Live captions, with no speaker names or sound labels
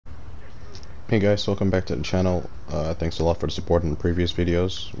Hey guys, welcome back to the channel. Thanks a lot for the support in the previous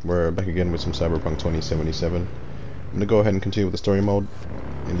videos. We're back again with some Cyberpunk 2077. I'm gonna go ahead and continue with the story mode.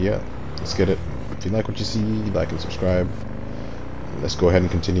 And yeah, let's get it. If you like what you see, like and subscribe. Let's go ahead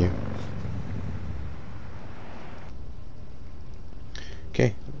and continue.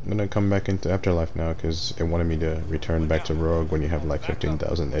 Okay, I'm gonna come back into Afterlife now because it wanted me to return back to Rogue when you have like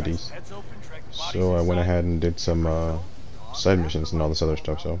 15,000 eddies. So I went ahead and did some side missions and all this other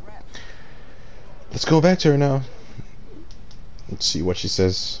stuff, so let's go back to her now. Let's see what she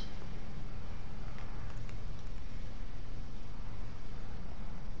says.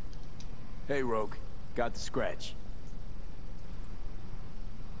 Hey, Rogue. Got the scratch.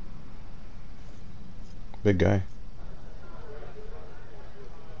 Big guy.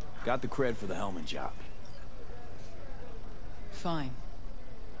 Got the cred for the Hellman job. Fine.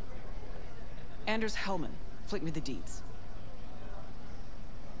 Anders Hellman. Flick me the deeds.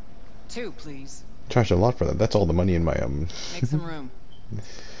 2, please. Charged a lot for that. That's all the money in my Make some room.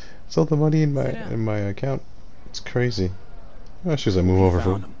 It's all the money in my account. It's crazy. Oh, she's a move over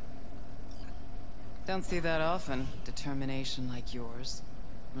for him. Don't see that often. Determination like yours.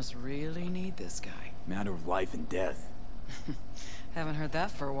 Must really need this guy. Matter of life and death. Haven't heard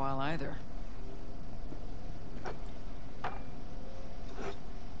that for a while either.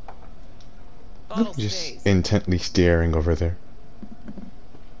 Bottle Just stays. intently staring over there.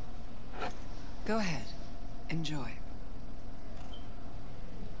 Go ahead. Enjoy.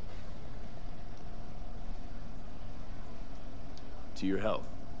 To your health.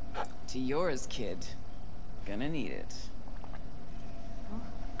 To yours, kid. Gonna need it.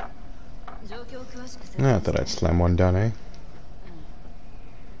 I thought I'd slam one down, eh?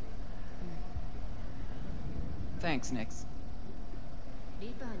 Thanks, Nix.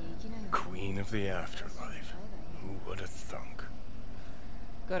 Queen of the afterlife. Who would have thunk?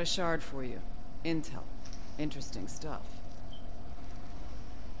 Got a shard for you. Intel. Interesting stuff.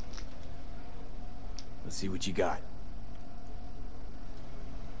 Let's see what you got.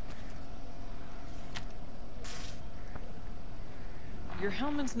 Your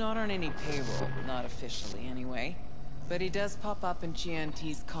Hellman's not on any payroll, not officially anyway. But he does pop up in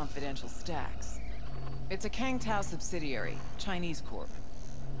GNT's confidential stacks. It's a Kang Tao subsidiary, Chinese corp.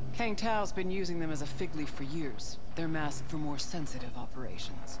 Kang Tao's been using them as a fig leaf for years. They're masked for more sensitive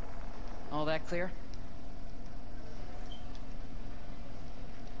operations. All that clear?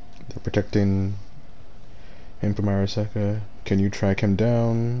 They're protecting him from Arasaka. Can you track him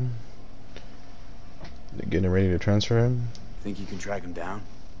down? They're getting ready to transfer him. Think you can track him down?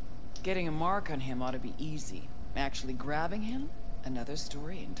 Getting a mark on him ought to be easy. Actually grabbing him? Another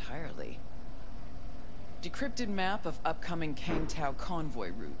story entirely. Decrypted map of upcoming Kang Tao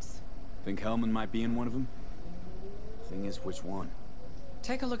convoy routes. Think Hellman might be in one of them? Thing is, which one?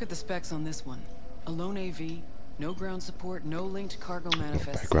 Take a look at the specs on this one. A lone AV, no ground support, no linked cargo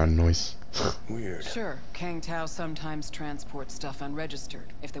manifest. Background noise. Weird. Sure, Kang Tao sometimes transports stuff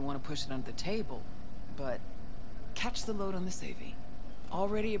unregistered if they want to push it under the table. But catch the load on this AV.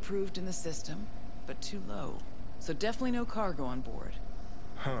 Already approved in the system, but too low. So definitely no cargo on board.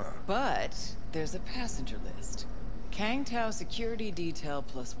 Huh. But there's a passenger list. Kang Tao security detail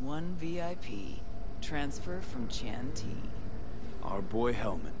plus 1 VIP. Transfer from Chan T. Our boy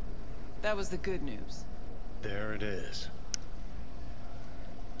Hellman. That was the good news. There it is.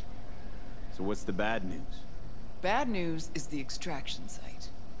 So what's the bad news? Bad news is the extraction site.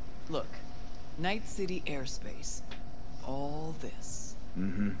 Look, Night City airspace. All this.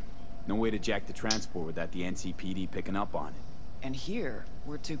 Mm-hmm. No way to jack the transport without the NCPD picking up on it. And here,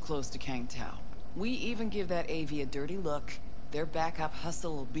 we're too close to Kang Tao. We even give that AV a dirty look, their backup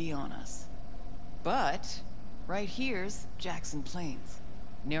hustle will be on us. But right here's Jackson Plains.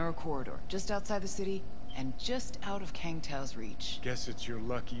 Narrow corridor, just outside the city, and just out of Kang Tao's reach. Guess it's your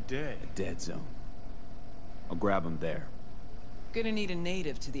lucky day. A dead zone. I'll grab him there. Gonna need a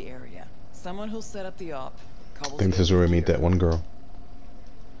native to the area. Someone who'll set up the op. I think this is where we meet that one girl.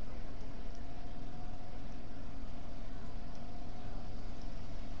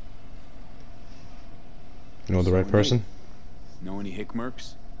 You know the right person? Know any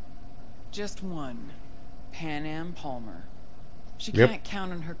Hickmerks? Just one. Pan Am Palmer. She Yep. can't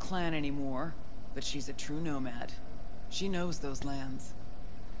count on her clan anymore, but she's a true nomad. She knows those lands.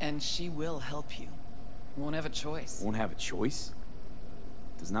 And she will help you. Won't have a choice. Won't have a choice?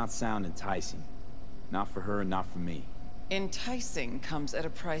 Does not sound enticing. Not for her and not for me. Enticing comes at a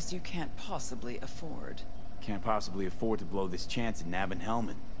price you can't possibly afford. Can't possibly afford to blow this chance at nabbing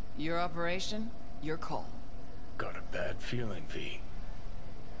Hellman. Your operation, your call. Got a bad feeling, V.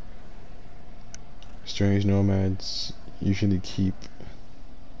 Strange nomads usually keep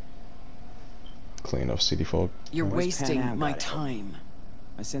clean of city folk. You're Where's wasting Pan Am my gotta help me? time.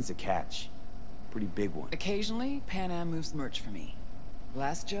 I sense a catch. Pretty big one. Occasionally, Pan Am moves merch for me.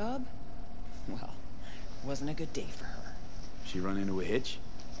 Last job? Well, wasn't a good day for her. She run into a hitch?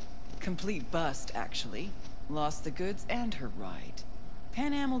 Complete bust, actually. Lost the goods and her ride.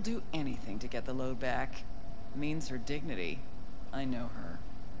 Pan Am will do anything to get the load back. Means her dignity. I know her.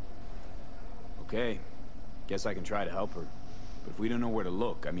 Okay. Guess I can try to help her. But if we don't know where to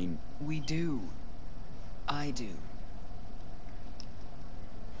look, I mean... We do. I do.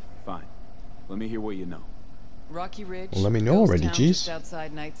 Fine. Let me hear what you know. Rocky Ridge. Well, let me know ghost already, town jeez. just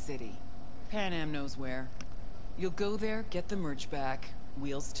outside Night City. Pan Am knows where. You'll go there, get the merch back.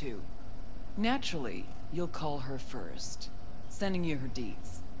 Wheels too. Naturally, you'll call her first. Sending you her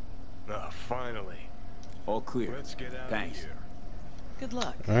deeds. Ah, finally. All clear. Let's get out Thanks. of here. Good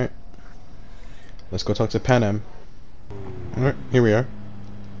luck. Alright. Let's go talk to Pan Am. Alright, here we are.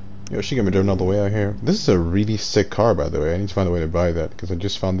 Yo, she got me driven all the way out here. This is a really sick car, by the way. I need to find a way to buy that, because I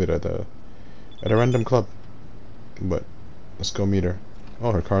just found it at a random club. But, let's go meet her.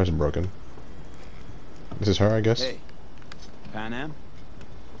 Oh, her car is broken. This is her, I guess? Hey. Pan Am?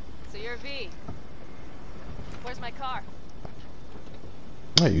 So you're V. Where's my car?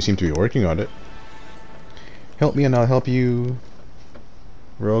 Oh, you seem to be working on it. Help me and I'll help you.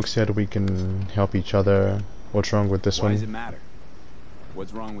 Rogue said we can help each other. What's wrong with this Why one? does it matter?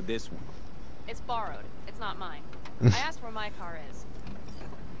 What's wrong with this one? It's borrowed. It's not mine. I asked where my car is.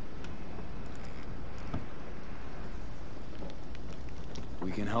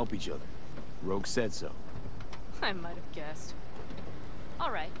 We can help each other. Rogue said so. I might have guessed.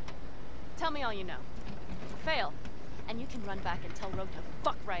 All right. Tell me all you know. Fail, and you can run back and tell Rogue to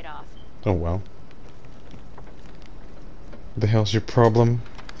fuck right off. Oh well. The hell's your problem?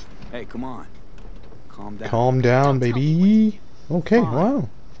 Hey, come on. Calm down. Calm down, Don't tell baby. Okay, Fine. wow.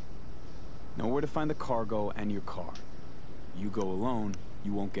 Know where to find the cargo and your car. You go alone,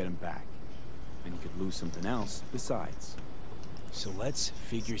 you won't get him back. And you could lose something else besides. So let's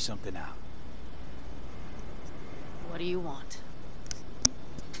figure something out. What do you want?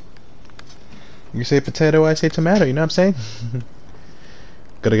 You say potato, I say tomato, you know what I'm saying?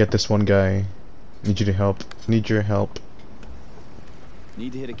 Gotta get this one guy. Need you to help. Need your help.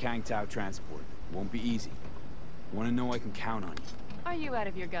 Need to hit a Kang Tao transport. Won't be easy. Want to know I can count on you. Are you out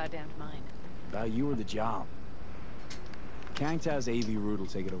of your goddamn mind? About you or the job. Kang Tao's AV route will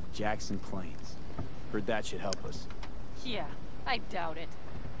take it over Jackson Plains. Heard that should help us. Yeah, I doubt it.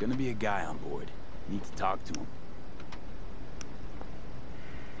 Gonna be a guy on board. Need to talk to him.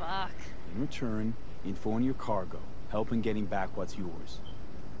 Fuck. In return, info on your cargo. Help in getting back what's yours.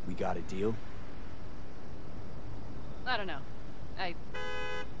 We got a deal? I don't know.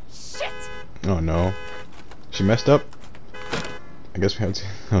 Shit! Oh no. She messed up? I guess we have to...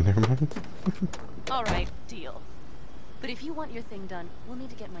 Oh, never mind. All right, deal. But if you want your thing done, we'll need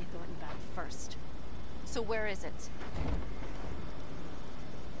to get my Thornton back first. So where is it?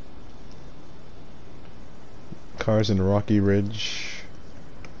 Cars in Rocky Ridge.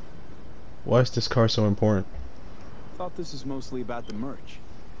 Why is this car so important? Thought this was mostly about the merch.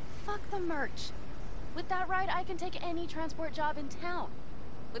 Fuck the merch. With that ride, I can take any transport job in town.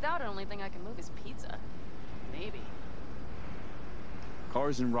 Without it, only thing I can move is pizza. Maybe.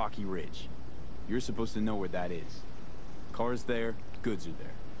 Cars in Rocky Ridge. You're supposed to know where that is. Cars there, goods are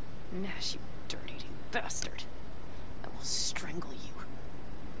there. Nash, you dirt-eating bastard. I will strangle you.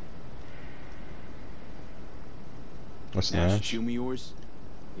 What's Nash, that? show me yours.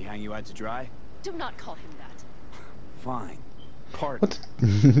 He hang you out to dry? Do not call him that. Fine. Pardon. What?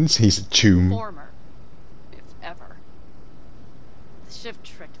 He's a choom. Former. If ever. The shift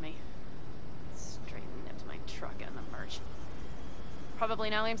tricked me. Straight nipped my truck and the merch. Probably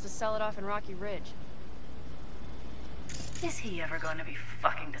now aims to sell it off in Rocky Ridge. Is he ever going to be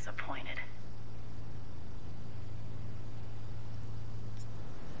fucking disappointed?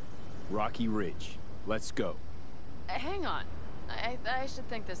 Rocky Ridge. Let's go. Hang on. I should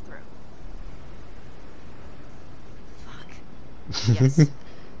think this through. Fuck. Yes.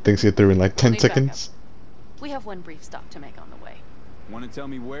 Things get through in like 10 Need backup. seconds. We have one brief stop to make on the way. Want to tell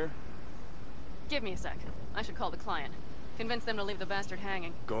me where? Give me a sec. I should call the client. Convince them to leave the bastard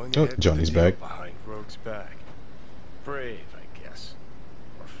hanging. Going Oh, ahead with Johnny's the deal back. behind Rogue's back. Brave, I guess.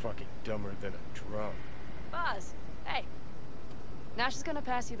 Or fucking dumber than a drum. Boz, hey. Nash is gonna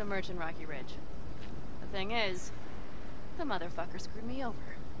pass you the merch in Rocky Ridge. The thing is, the motherfucker screwed me over.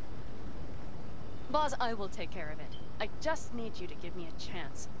 Boz, I will take care of it. I just need you to give me a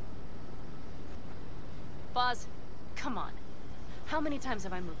chance. Boz, come on. How many times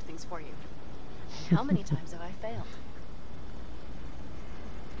have I moved things for you? And how many times have I failed?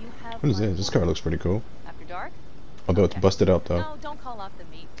 You have have What is my this? This car way. looks pretty cool. After dark? Although it's Okay. busted out though. No, don't call off the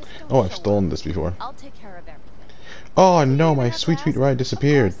meet. Just don't Oh, I've show stolen up. this before. I'll take care of everything. Oh Do you no, even my have to sweet ask? ride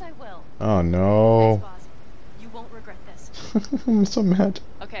disappeared. Of course I will. Oh Thanks, no. boss. You won't regret this. I'm so mad.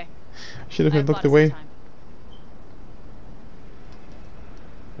 Okay. Should I have looked bought us away. some time.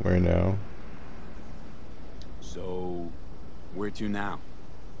 Where now? So, where to now?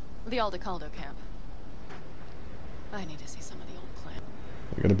 The Aldecaldo camp. I need to see some of the old plan.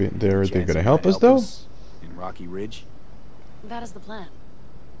 They're gonna be there. They're Chance gonna it help might us though. in Rocky Ridge? That is the plan.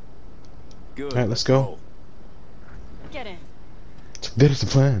 Good. Alright, let's go. Get in. There's the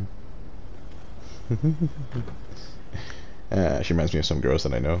plan. She reminds me of some girls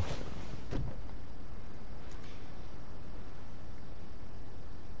that I know.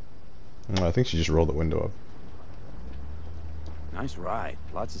 Oh, I think she just rolled the window up. Nice ride.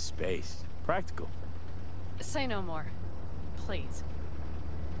 Lots of space. Practical. Say no more. Please.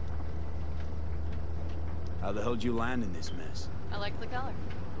 How the hell did you land in this mess? I like the color.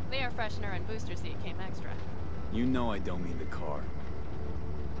 The air freshener and booster seat came extra. You know I don't mean the car.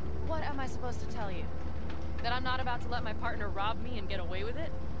 What am I supposed to tell you? That I'm not about to let my partner rob me and get away with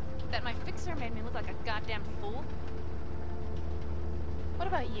it? That my fixer made me look like a goddamn fool? What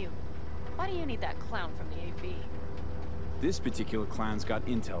about you? Why do you need that clown from the AP? This particular clown's got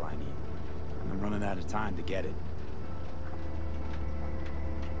intel I need. And I'm running out of time to get it.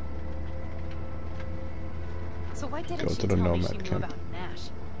 So why didn't Go she to the tell me Nomad she knew camp. about Nash?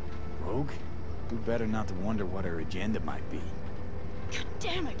 Rogue? Do better not to wonder what her agenda might be. God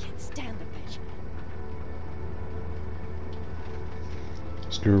damn, I can't stand the bitch.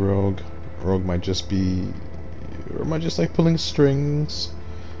 Screw Rogue. Rogue might just be, or might just like pulling strings.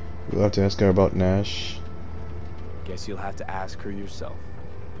 We'll have to ask her about Nash. Guess you'll have to ask her yourself.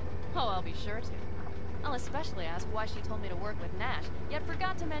 Oh, I'll be sure to. I'll especially ask why she told me to work with Nash, yet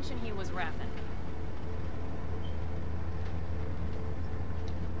forgot to mention he was Raffen.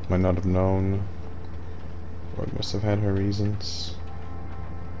 Might not have known. Rogue must have had her reasons.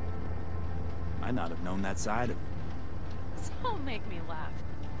 Might not have known that side of her. So make me laugh.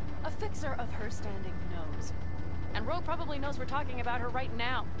 A fixer of her standing knows. And Rogue probably knows we're talking about her right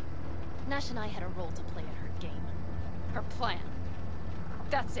now. Nash and I had a role to play in her game. Her plan.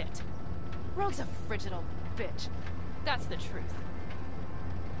 That's it. Rogue's a frigid old bitch. That's the truth.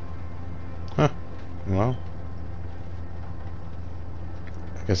 Huh. Well.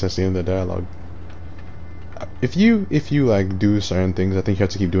 I guess that's the end of the dialogue. If you like do certain things, I think you have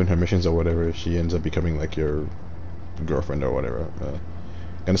to keep doing her missions or whatever. If she ends up becoming like your girlfriend or whatever.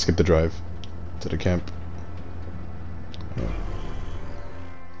 Gonna skip the drive to the camp. Yeah.